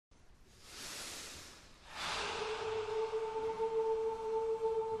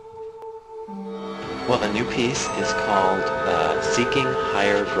Well, the new piece is called Seeking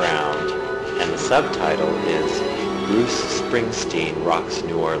Higher Ground, and the subtitle is Bruce Springsteen Rocks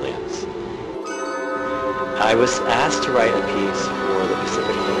New Orleans. I was asked to write a piece for the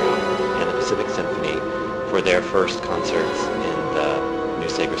Pacific Philharmonic and the Pacific Symphony for their first concerts in the New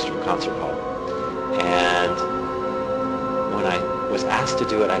Segerstrom Concert Hall. And when I was asked to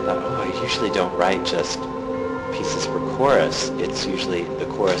do it, I thought, oh, I usually don't write just pieces for chorus. It's usually the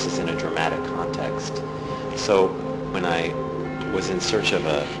chorus is in a dramatic context. So when I was in search of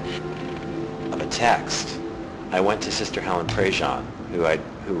a text, I went to Sister Helen Prejean,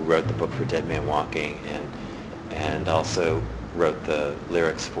 who wrote the book for Dead Man Walking and also wrote the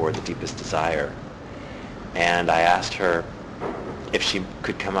lyrics for The Deepest Desire. And I asked her if she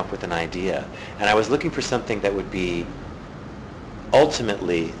could come up with an idea. And I was looking for something that would be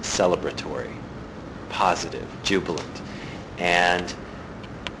ultimately celebratory, positive, jubilant. And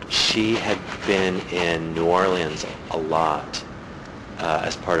she had been in New Orleans a lot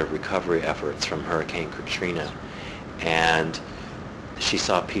as part of recovery efforts from Hurricane Katrina. And she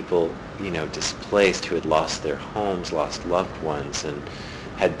saw people, displaced who had lost their homes, lost loved ones, and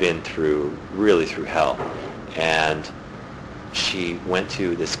had been really through hell. And she went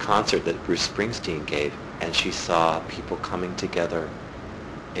to this concert that Bruce Springsteen gave, and she saw people coming together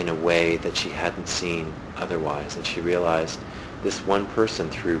in a way that she hadn't seen otherwise. And she realized this one person,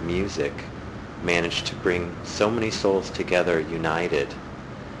 through music, managed to bring so many souls together, united.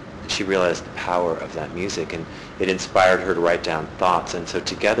 She realized the power of that music, and it inspired her to write down thoughts. And so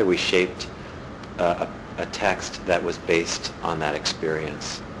together we shaped a text that was based on that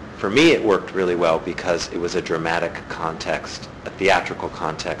experience. For me, it worked really well because it was a dramatic context, a theatrical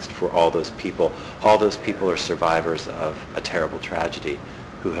context for all those people. All those people are survivors of a terrible tragedy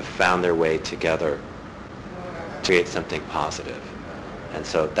who have found their way together to create something positive. And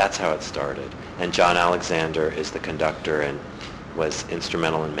so that's how it started. And John Alexander is the conductor and was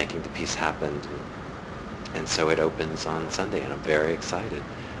instrumental in making the piece happen. And so it opens on Sunday, and I'm very excited.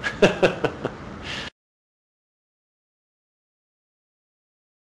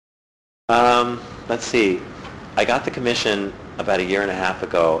 Let's see. I got the commission about a year and a half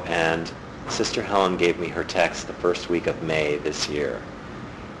ago, and Sister Helen gave me her text the first week of May this year.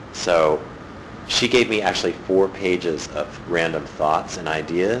 So she gave me actually 4 pages of random thoughts and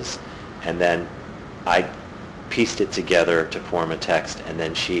ideas, and then I pieced it together to form a text, and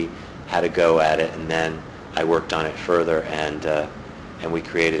then she had a go at it, and then I worked on it further, and we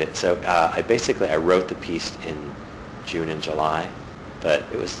created it. So I wrote the piece in June and July, but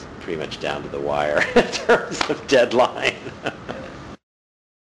it was pretty much down to the wire in terms of deadline.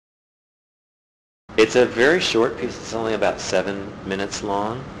 It's a very short piece. It's only about 7 minutes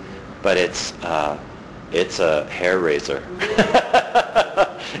long, but it's a hair raiser.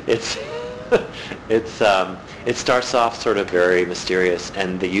 It starts off sort of very mysterious,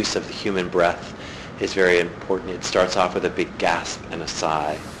 and the use of the human breath is very important. It starts off with a big gasp and a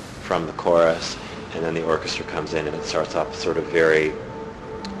sigh from the chorus, and then the orchestra comes in, and it starts off sort of very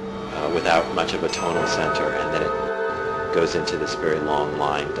without much of a tonal center, and then it goes into this very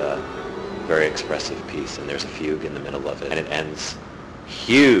long-lined, very expressive piece, and there's a fugue in the middle of it, and it ends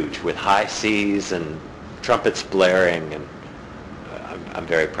huge with high C's and trumpets blaring, and I'm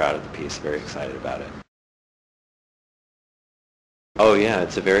very proud of the piece, very excited about it. Oh yeah,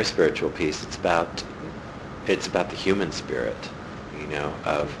 it's a very spiritual piece. It's about the human spirit,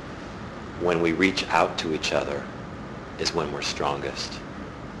 of when we reach out to each other is when we're strongest.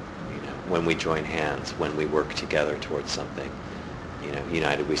 When we join hands, when we work together towards something.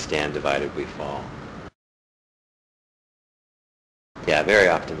 United we stand, divided we fall. Yeah, very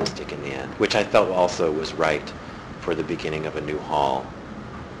optimistic in the end, which I felt also was right for the beginning of a new hall,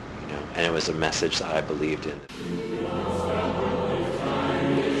 and it was a message that I believed in.